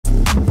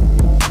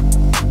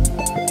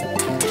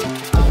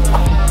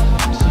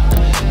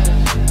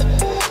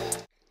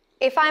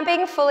If I'm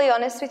being fully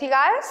honest with you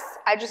guys,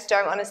 I just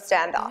don't want to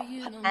stand up.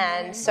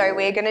 And so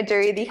we're going to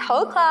do the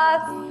whole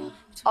class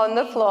on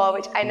the floor,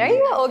 which I know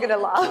you are all going to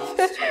love.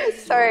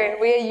 So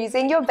we are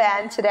using your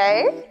band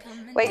today.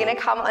 We're going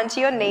to come onto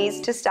your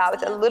knees to start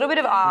with a little bit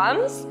of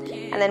arms,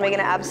 and then we're going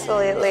to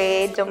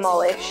absolutely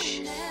demolish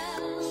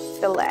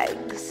the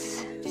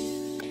legs.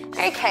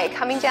 Okay,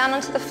 coming down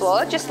onto the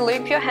floor, just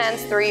loop your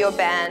hands through your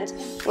band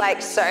like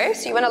so.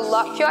 So you want to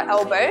lock your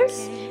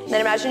elbows. And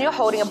then imagine you're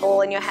holding a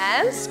ball in your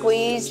hands,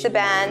 squeeze the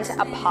band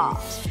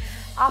apart.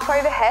 Up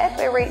overhead,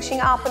 we're reaching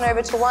up and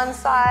over to one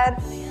side,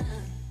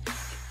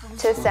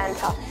 to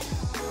center.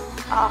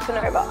 Up and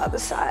over, other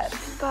side.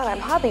 God, I'm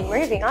hardly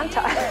moving, aren't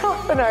I?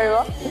 Up and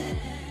over.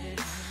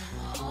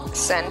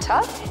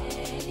 Center.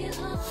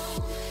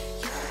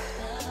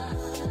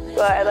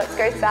 Good, let's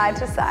go side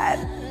to side.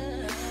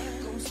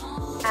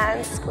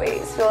 And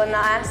squeeze, feel a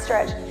nice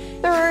stretch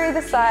through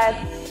the side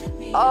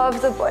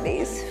of the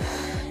bodies.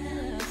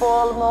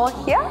 4 more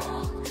here,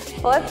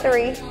 for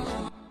 3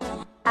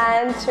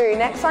 and 2.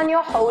 Next one,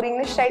 you're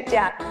holding the shape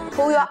down.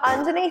 Pull your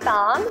underneath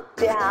arm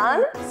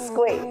down,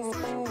 squeeze,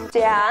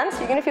 down. So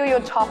you're gonna feel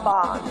your top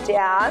arm,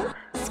 down,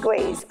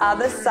 squeeze.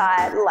 Other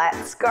side,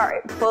 let's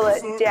go. Pull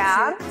it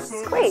down,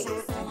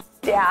 squeeze,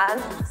 down,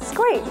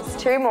 squeeze.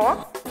 2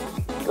 more.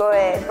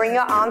 Good, bring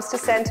your arms to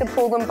center,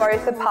 pull them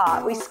both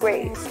apart. We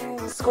squeeze,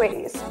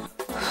 squeeze.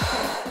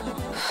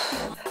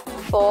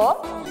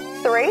 4,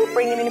 3,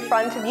 bring them in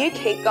front of you,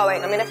 keep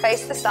going. I'm gonna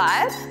face the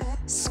side,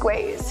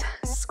 squeeze,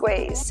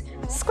 squeeze,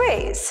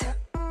 squeeze.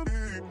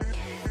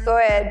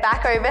 Good,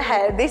 back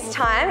overhead. This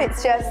time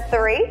it's just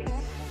 3,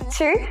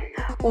 2,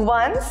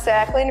 1,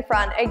 circle in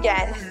front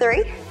again.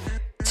 3,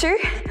 2,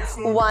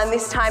 1,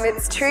 this time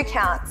it's 2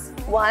 counts.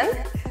 1,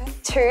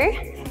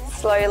 2,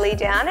 slowly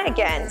down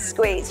again,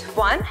 squeeze.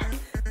 1,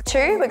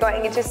 2, we're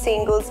going into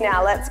singles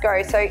now, let's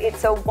go. So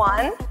it's a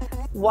 1,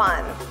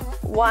 1,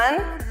 1,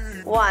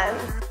 1.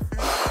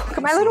 Look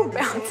at my little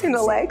bounce in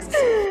the legs.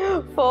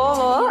 4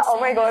 more, oh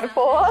my God,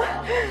 4,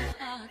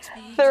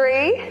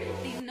 3,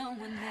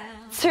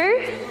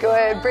 2,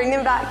 good, bring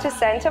them back to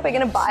center. We're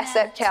gonna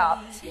bicep curl,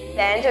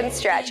 bend and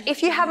stretch.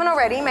 If you haven't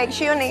already, make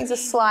sure your knees are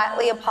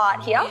slightly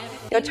apart here,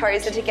 your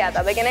toes are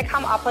together. We're gonna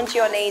come up onto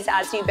your knees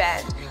as you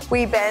bend.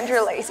 We bend,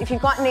 release. If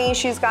you've got knee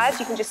issues, guys,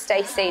 you can just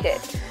stay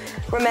seated.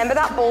 Remember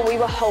that ball we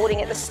were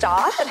holding at the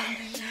start?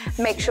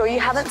 Make sure you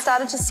haven't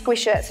started to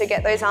squish it, so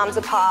get those arms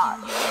apart.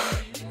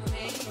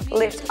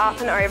 Lift up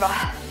and over.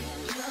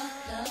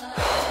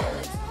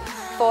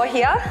 4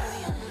 here.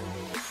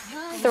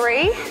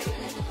 3.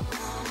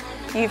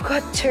 You've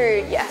got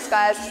 2. Yes,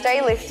 guys,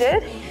 stay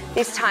lifted.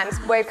 This time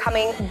we're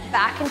coming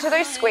back into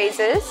those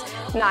squeezes,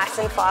 nice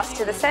and fast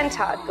to the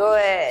center.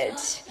 Good.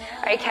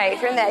 Okay,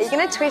 from there, you're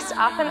gonna twist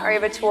up and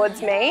over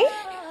towards me,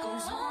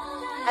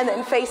 and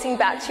then facing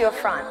back to your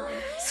front.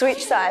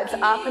 Switch sides,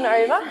 up and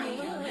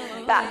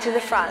over, back to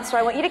the front. So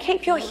I want you to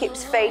keep your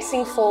hips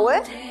facing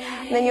forward,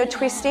 and then you're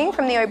twisting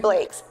from the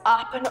obliques,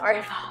 up and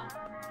over.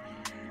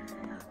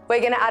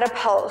 We're gonna add a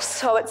pulse.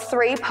 So it's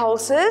 3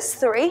 pulses,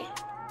 3,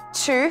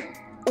 2,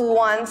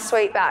 1,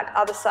 sweep back,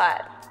 other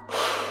side.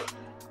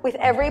 With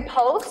every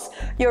pulse,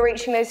 you're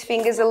reaching those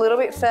fingers a little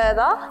bit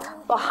further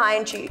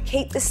behind you.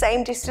 Keep the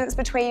same distance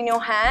between your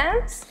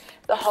hands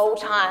the whole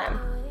time.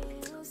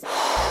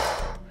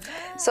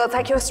 So it's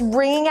like you're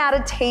wringing out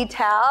a tea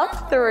towel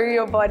through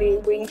your body,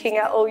 winking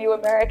at all you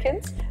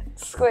Americans.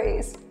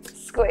 Squeeze,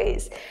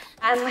 squeeze,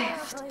 and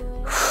lift.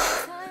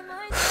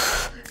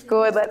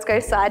 Good, let's go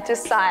side to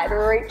side.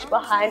 Reach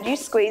behind you,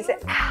 squeeze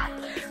it out.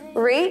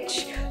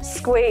 Reach,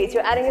 squeeze.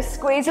 You're adding a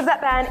squeeze of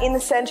that band in the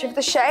center of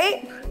the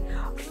shape.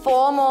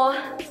 4 more,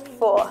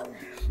 4,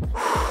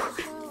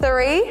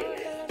 3,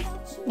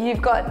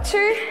 you've got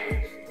 2,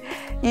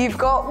 you've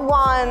got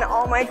 1.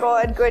 Oh my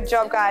God, good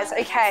job, guys.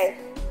 Okay,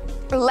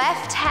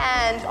 left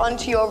hand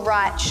onto your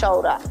right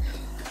shoulder.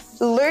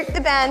 Loop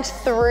the band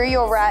through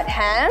your right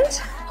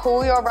hand,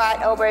 pull your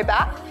right elbow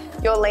back,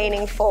 you're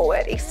leaning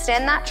forward.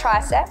 Extend that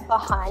tricep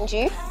behind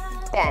you,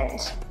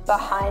 bend,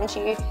 behind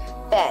you,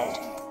 bend.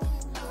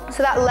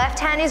 So that left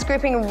hand is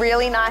gripping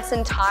really nice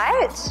and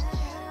tight.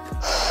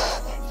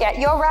 Get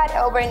your right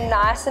elbow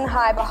nice and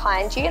high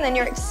behind you, and then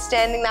you're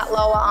extending that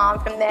lower arm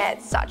from there.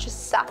 It's such a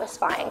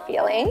satisfying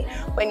feeling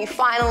when you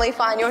finally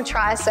find your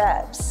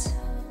triceps.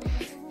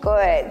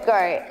 Good,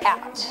 go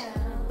out,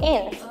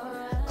 in.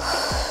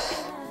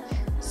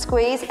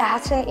 Squeeze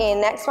out and in.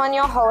 Next one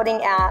you're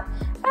holding out.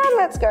 And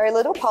let's go,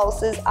 little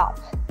pulses up,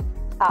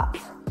 up,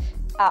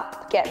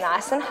 up. Get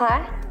nice and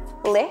high.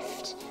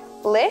 Lift,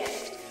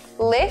 lift,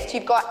 lift.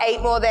 You've got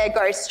 8 more there.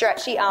 Go,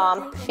 stretch the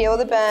arm. Feel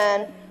the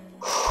burn.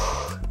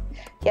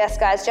 Yes,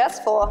 guys,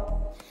 just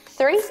 4,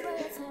 3,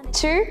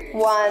 2,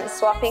 1.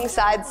 Swapping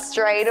sides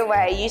straight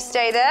away. You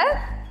stay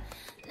there.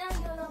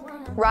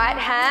 Right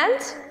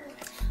hand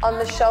on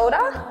the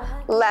shoulder.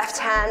 Left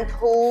hand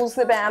pulls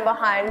the band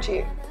behind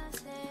you.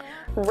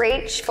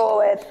 Reach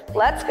forward.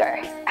 Let's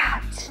go.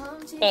 Out,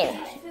 in.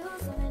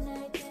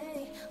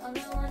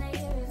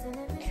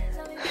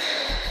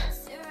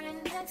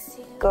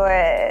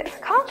 Good.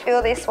 Can't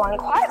feel this one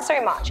quite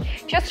so much.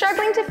 If you're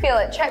struggling to feel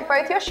it, check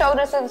both your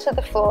shoulders into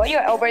the floor,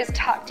 your elbows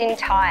tucked in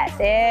tight.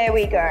 There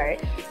we go.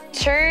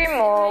 2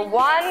 more,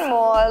 1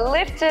 more,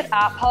 lift it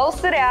up,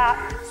 pulse it out,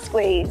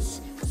 squeeze,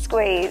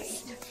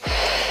 squeeze.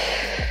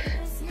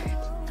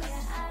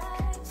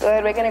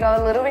 Good, we're gonna go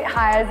a little bit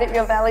higher, zip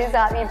your bellies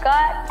up. You've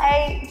got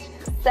 8,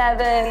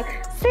 7,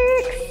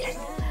 6,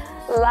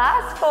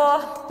 last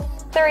 4,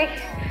 3,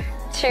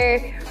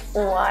 2,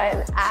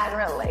 1,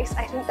 and release.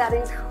 I think that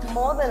is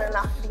more than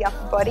enough for the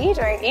upper body,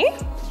 don't you?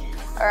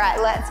 All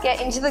right, let's get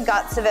into the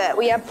guts of it.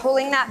 We are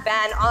pulling that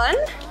band on,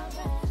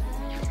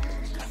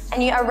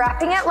 and you are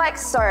wrapping it like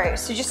so,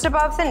 so just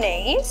above the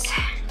knees,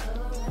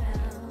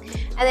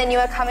 and then you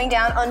are coming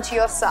down onto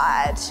your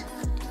side.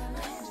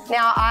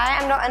 Now, I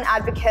am not an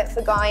advocate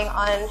for going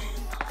on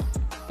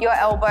your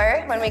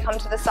elbow when we come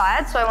to the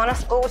side, so I want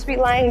us all to be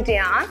lying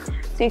down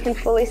so you can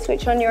fully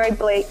switch on your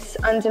obliques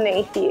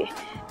underneath you.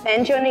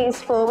 Bend your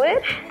knees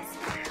forward,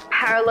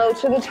 parallel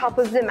to the top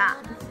of the mat.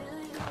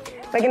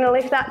 We're gonna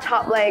lift that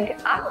top leg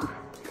up,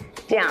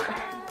 down,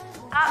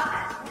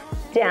 up,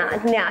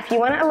 down. Now, if you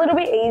want it a little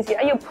bit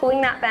easier, you're pulling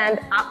that band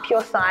up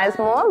your thighs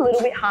more, a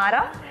little bit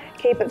harder.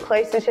 Keep it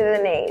closer to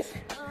the knees.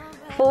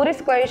 Full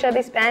disclosure,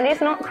 this band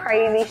is not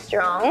crazy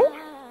strong.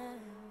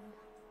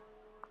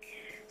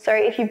 So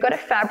if you've got a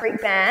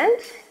fabric band,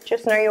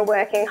 just know you're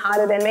working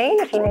harder than me.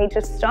 If you need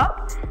to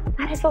stop,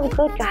 that is all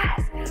good,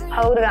 guys.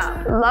 Hold it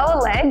up. Lower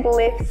leg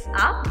lifts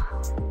up,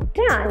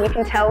 down. You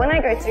can tell when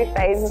I go through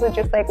phases of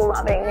just like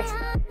loving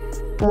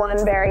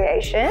one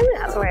variation.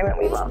 At the moment,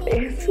 we love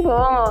this. 4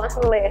 more,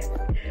 lift,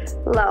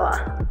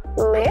 lower,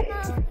 lift,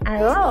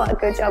 and lower.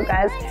 Good job,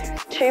 guys.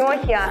 2 more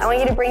here. I want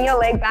you to bring your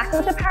leg back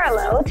into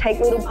parallel. Take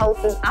little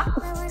pulses up,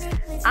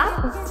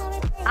 up,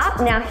 up.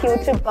 Now heel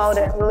to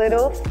bottom.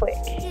 Little flick,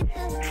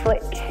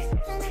 flick,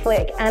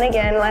 flick. And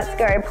again, let's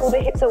go. Pull the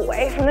hips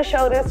away from the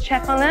shoulders.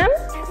 Check on them.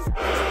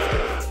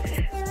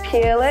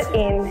 Peel it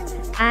in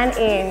and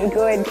in.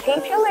 Good.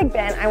 Keep your leg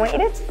bent. I want you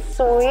to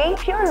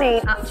sweep your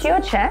knee up to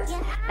your chest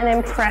and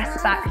then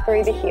press back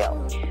through the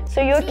heel.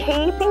 So you're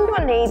keeping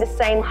your knee the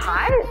same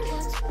height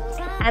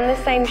and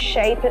the same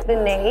shape at the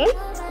knee.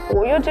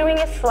 All you're doing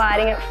is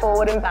sliding it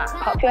forward and back.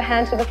 Pop your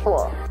hand to the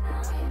floor.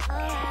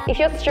 If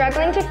you're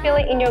struggling to feel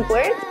it in your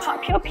glutes,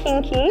 pop your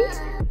pinky,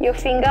 your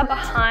finger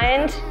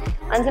behind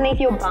underneath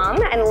your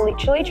bum, and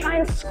literally try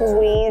and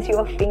squeeze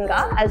your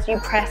finger as you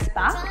press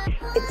back.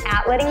 It's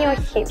out letting your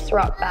hips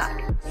rock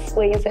back.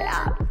 Squeeze it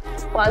out.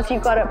 Once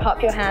you've got it,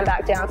 pop your hand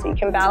back down so you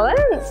can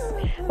balance.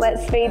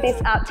 Let's speed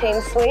this up, team.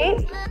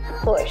 Sweep,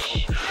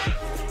 push.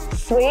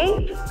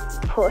 Sweep,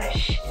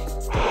 push.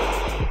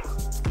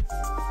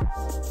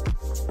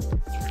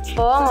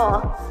 4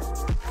 more.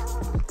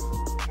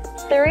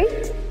 3.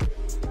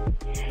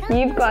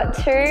 You've got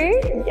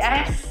 2.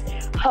 Yes.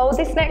 Hold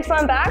this next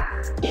one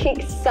back.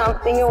 Kick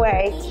something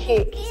away.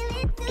 Kick,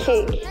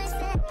 kick,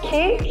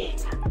 kick.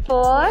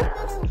 4,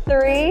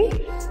 3,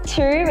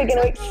 2. We're going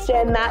to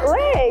extend that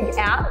leg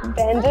out.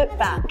 Bend it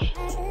back.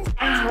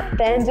 Out.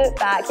 Bend it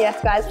back.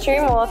 Yes, guys.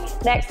 2 more.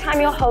 Next time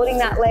you're holding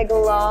that leg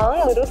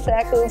long, little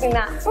circles in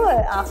that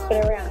foot. Up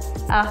and around.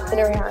 Up and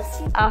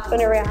around. Up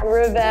and around.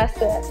 Reverse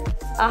it.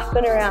 Up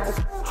and around.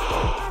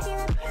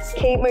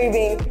 Keep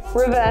moving.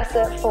 Reverse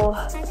it.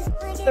 4,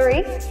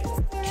 3,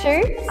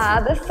 2.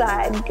 Other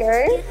side.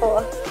 Go.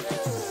 4,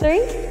 3,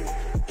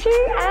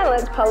 2. And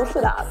let's pulse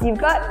it up. You've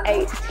got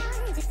 8.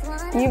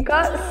 You've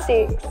got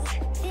 6.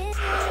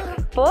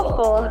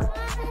 4,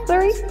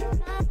 3,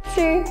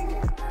 2,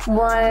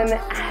 1.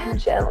 And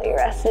gently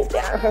rest it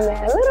down from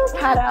there. A little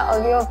pat out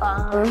of your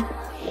bum.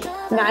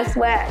 Nice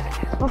work.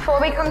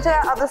 Before we come to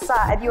the other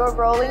side, you're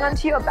rolling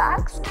onto your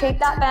backs. Keep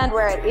that band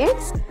where it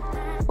is.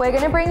 We're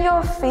going to bring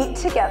your feet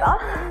together.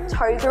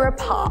 Toes are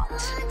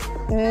apart.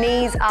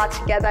 Knees are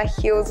together,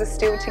 heels are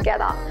still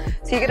together.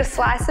 So you get a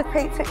slice of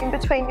pizza in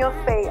between your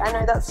feet. I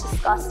know that's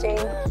disgusting.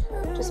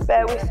 Just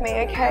bear with me,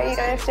 okay? You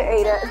don't have to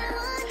eat it.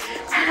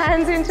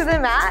 Hands into the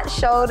mat,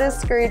 shoulders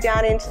screwed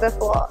down into the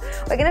floor.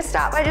 We're gonna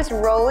start by just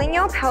rolling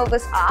your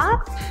pelvis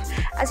up.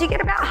 As you get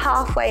about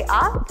halfway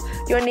up,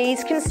 your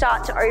knees can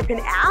start to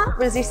open out.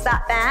 Resist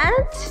that band.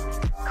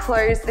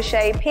 Close the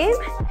shape in,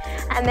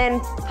 and then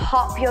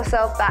pop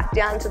yourself back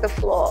down to the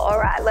floor. All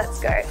right, let's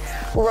go.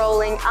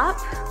 Rolling up.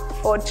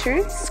 Or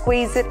 2,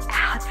 squeeze it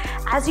out.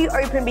 As you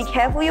open, be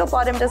careful your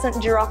bottom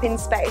doesn't drop in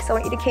space. I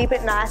want you to keep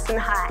it nice and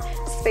high.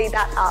 Speed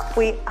that up.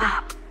 We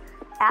up,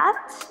 out,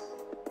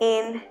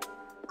 in,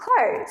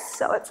 close.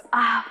 So it's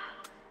up,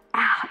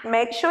 out.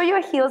 Make sure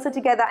your heels are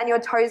together and your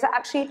toes are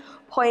actually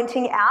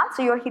pointing out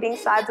so you're hitting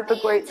sides of the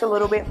glutes a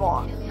little bit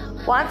more.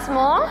 Once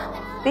more,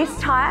 this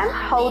time,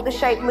 hold the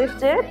shape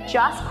lifted.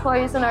 Just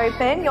close and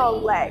open your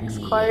legs.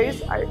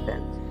 Close,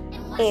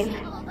 open, in,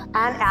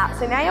 and out.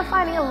 So now you're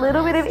finding a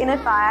little bit of inner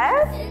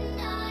thigh.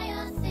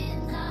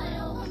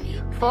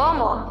 4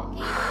 more.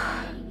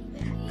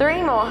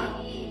 3 more.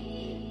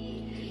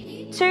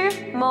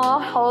 2 more.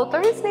 Hold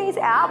those knees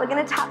out. We're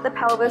going to tap the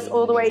pelvis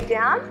all the way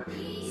down.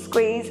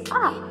 Squeeze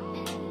up,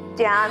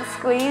 down,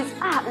 squeeze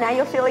up. Now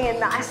you're feeling a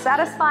nice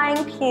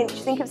satisfying pinch.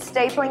 Think of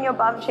stapling your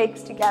bum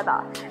cheeks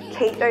together.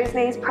 Keep those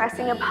knees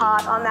pressing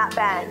apart on that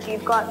band.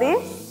 You've got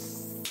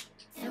this.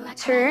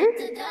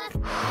 2.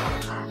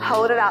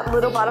 Hold it up,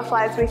 little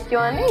butterflies with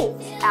your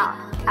knees. Out,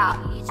 out,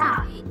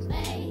 out,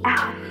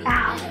 out,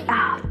 out,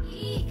 out.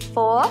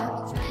 4,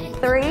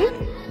 3,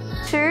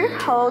 2,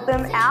 hold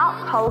them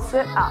out, pulse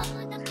it up,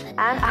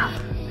 and up,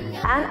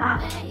 and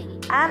up,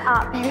 and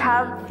up. You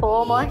have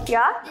 4 more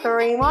here,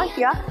 3 more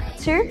here,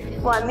 2,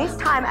 1. This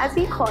time as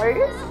you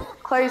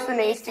close the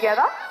knees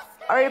together,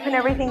 open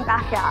everything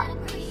back out.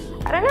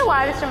 I don't know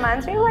why this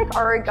reminds me of like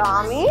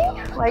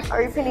origami, like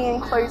opening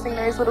and closing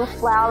those little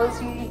flowers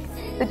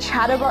the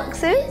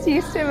chatterboxes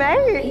used to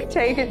make.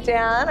 Take it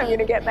down. I'm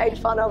gonna get made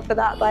fun of for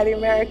that by the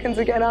Americans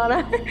again, aren't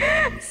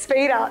I?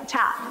 Speed up,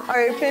 tap,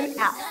 open,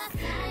 out.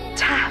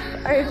 Tap,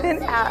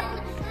 open, out.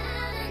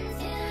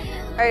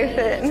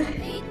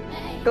 Open.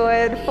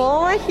 Good. 4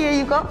 more here,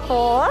 you've got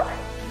 4.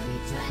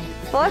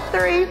 4,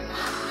 3.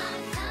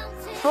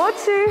 4,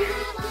 2.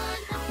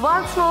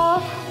 Once more,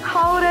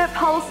 hold it,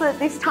 pulse it.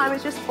 This time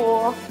it's just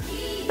 4,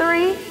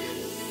 3,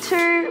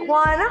 2,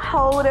 1.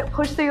 Hold it,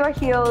 push through your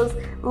heels.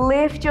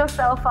 Lift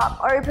yourself up,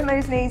 open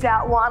those knees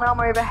out, one arm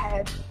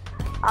overhead.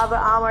 Other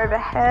arm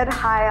overhead,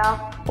 higher,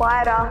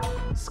 wider.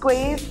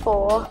 Squeeze,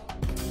 4,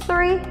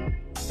 3,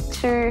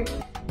 2,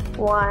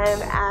 1,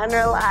 and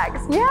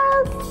relax.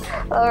 Yes!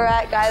 All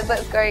right, guys,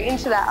 let's go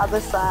into that other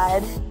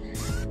side.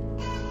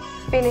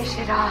 Finish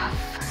it off.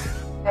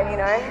 And you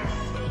know,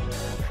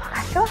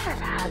 I feel like I've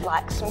had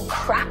like some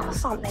crack or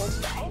something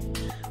today.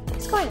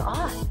 What's going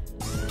on?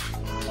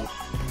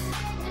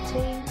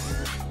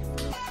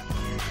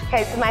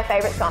 Okay, this is my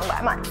favorite song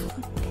by mine.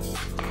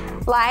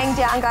 Lying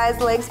down,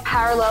 guys, legs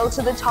parallel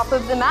to the top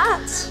of the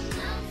mat.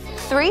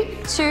 3,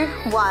 2,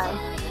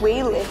 1.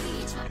 We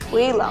lift,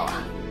 we lower.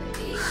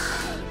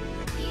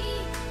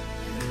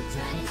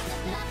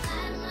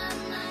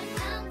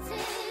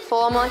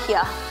 Four more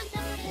here.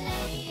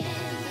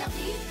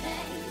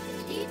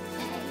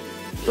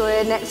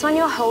 Good, next one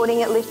you're holding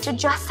it lifted,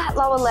 just that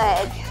lower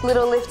leg.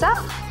 Little lift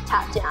up,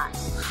 tap down.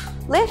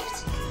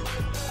 Lift,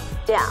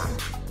 down.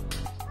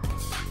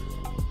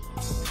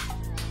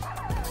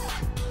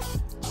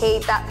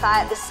 Keep that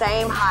thigh at the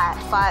same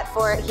height, fight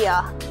for it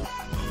here.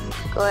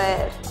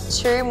 Good,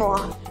 2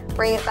 more.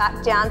 Bring it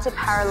back down to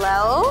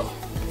parallel.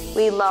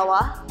 We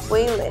lower,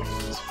 we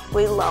lift,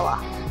 we lower,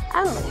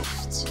 and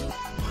lift.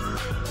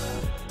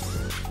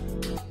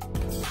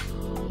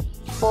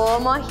 4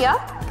 more here.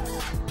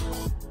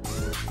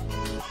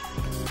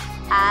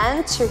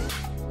 And 2.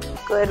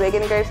 Good, we're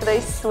gonna go for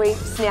those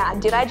sweeps now.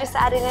 Did I just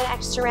add in an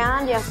extra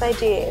round? Yes, I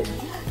did.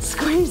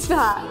 Squeeze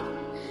back.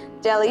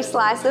 Deli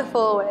slicer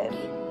forward.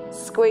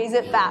 Squeeze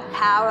it back,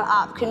 power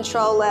up,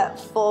 control it,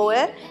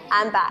 forward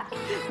and back.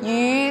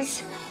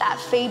 Use that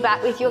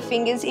feedback with your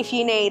fingers if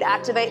you need.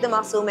 Activate the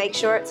muscle, make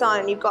sure it's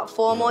on. You've got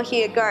 4 more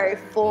here, go.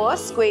 4,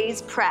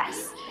 squeeze,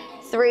 press.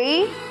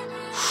 3,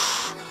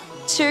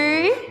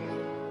 2,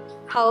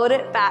 hold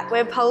it back.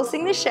 We're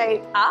pulsing the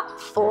shape up.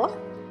 4,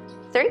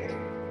 3,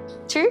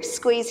 2,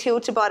 squeeze heel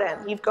to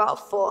bottom. You've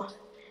got 4,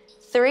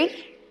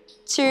 3,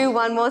 2,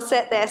 1 more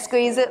set there.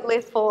 Squeeze it,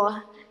 lift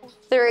 4,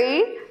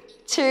 3,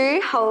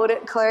 2, hold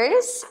it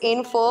close.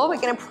 In 4,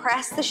 we're gonna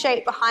press the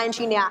shape behind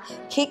you now.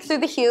 Kick through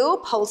the heel,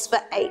 pulse for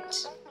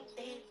 8.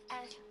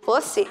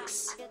 4,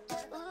 6.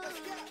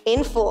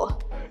 In 4.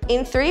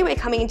 In 3, we're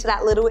coming into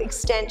that little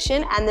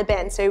extension and the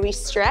bend. So we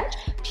stretch,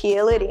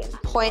 peel it in.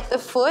 Point the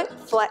foot,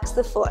 flex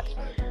the foot.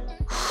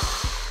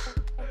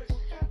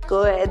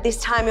 Good,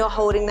 this time you're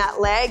holding that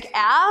leg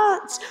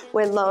out.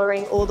 We're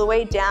lowering all the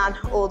way down,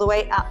 all the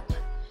way up.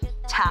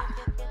 Tap,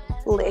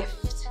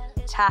 lift,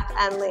 tap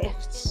and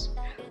lift.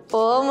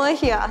 4 more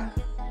here.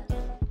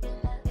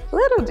 A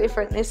little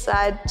different this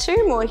side.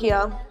 2 more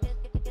here.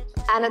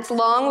 And it's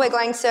long, we're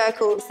going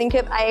circles. Think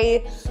of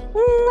a,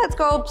 let's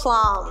go a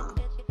plum.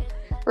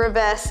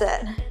 Reverse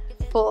it.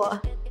 4,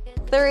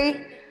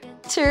 3,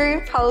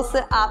 2, pulse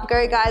it up.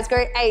 Go guys,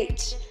 go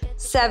 8,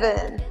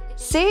 7,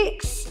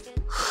 6,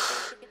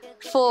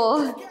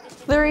 4,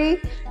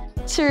 3,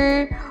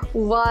 2,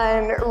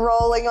 1.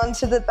 Rolling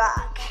onto the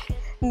back.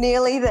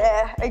 Nearly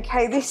there.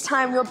 Okay, this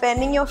time you're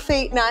bending your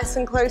feet nice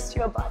and close to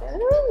your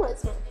bottom.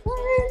 Where's my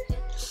phone?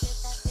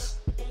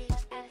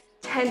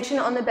 Tension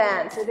on the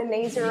band. So the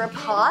knees are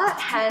apart,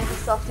 hands are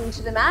soft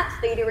into the mat,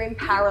 feet are in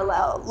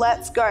parallel.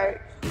 Let's go.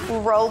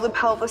 Roll the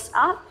pelvis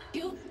up,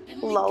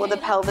 lower the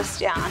pelvis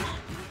down.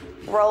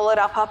 Roll it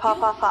up, up,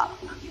 up, up, up.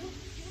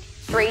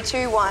 3,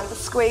 2, 1.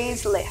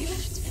 Squeeze,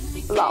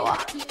 lift, lower.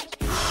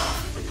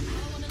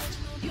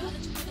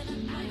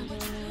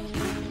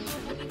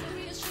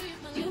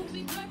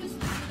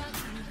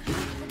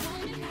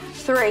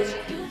 3,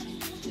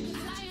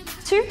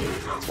 2,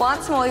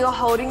 once more, you're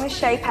holding the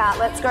shape out.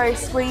 Let's go,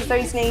 squeeze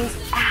those knees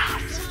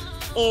out,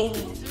 in,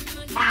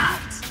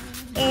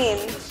 in.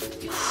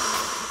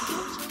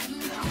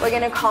 We're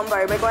gonna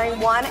combo. We're going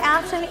 1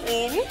 out and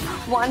in,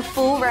 1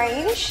 full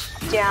range,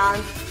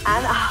 down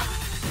and up.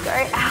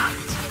 Go out,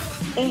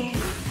 in,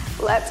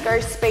 Let's go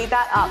speed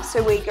that up.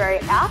 So we go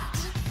out,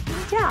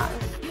 down,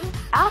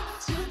 out,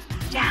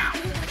 down.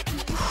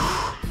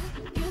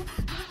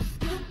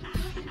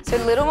 So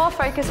a little more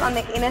focus on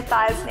the inner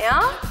thighs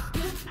now.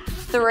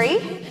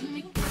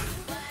 3,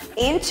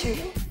 in 2,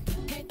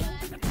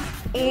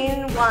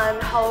 in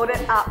 1, hold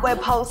it up. We're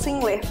pulsing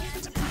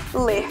lift,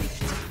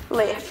 lift,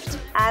 lift,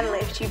 and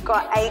lift. You've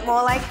got 8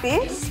 more like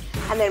this,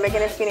 and then we're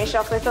gonna finish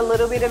off with a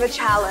little bit of a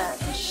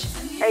challenge.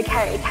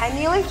 Okay, can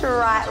you lift your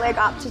right leg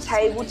up to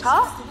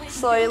tabletop?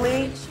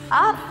 Slowly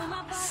up,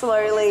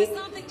 slowly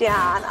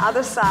down.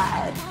 Other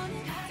side.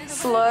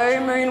 Slow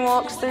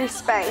moonwalks through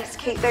space.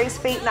 Keep those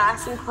feet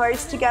nice and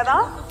close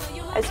together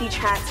as you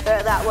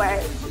transfer that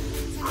weight.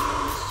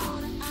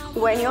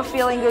 When you're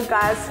feeling good,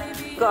 guys,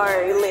 go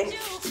lift.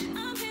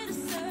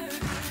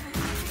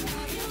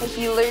 If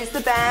you lose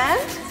the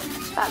band,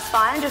 that's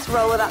fine, just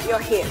roll it up your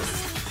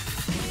hips.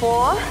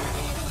 4,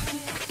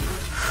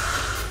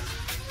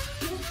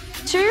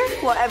 2,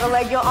 whatever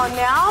leg you're on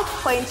now,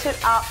 point it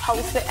up,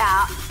 pulse it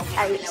out.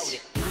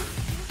 8,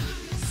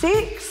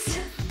 6,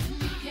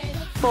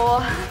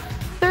 4,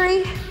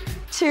 3,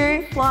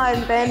 2,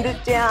 1, bend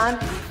it down,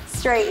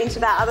 straight into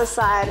that other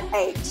side.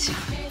 8,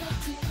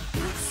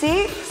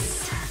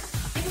 6,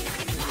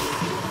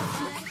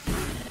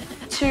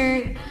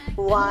 2,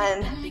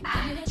 1.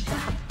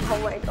 Oh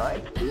my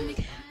God.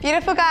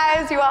 Beautiful,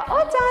 guys, you are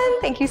all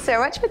done. Thank you so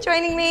much for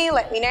joining me.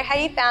 Let me know how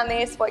you found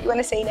this, what you want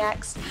to see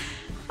next,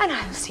 and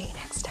I will see you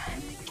next.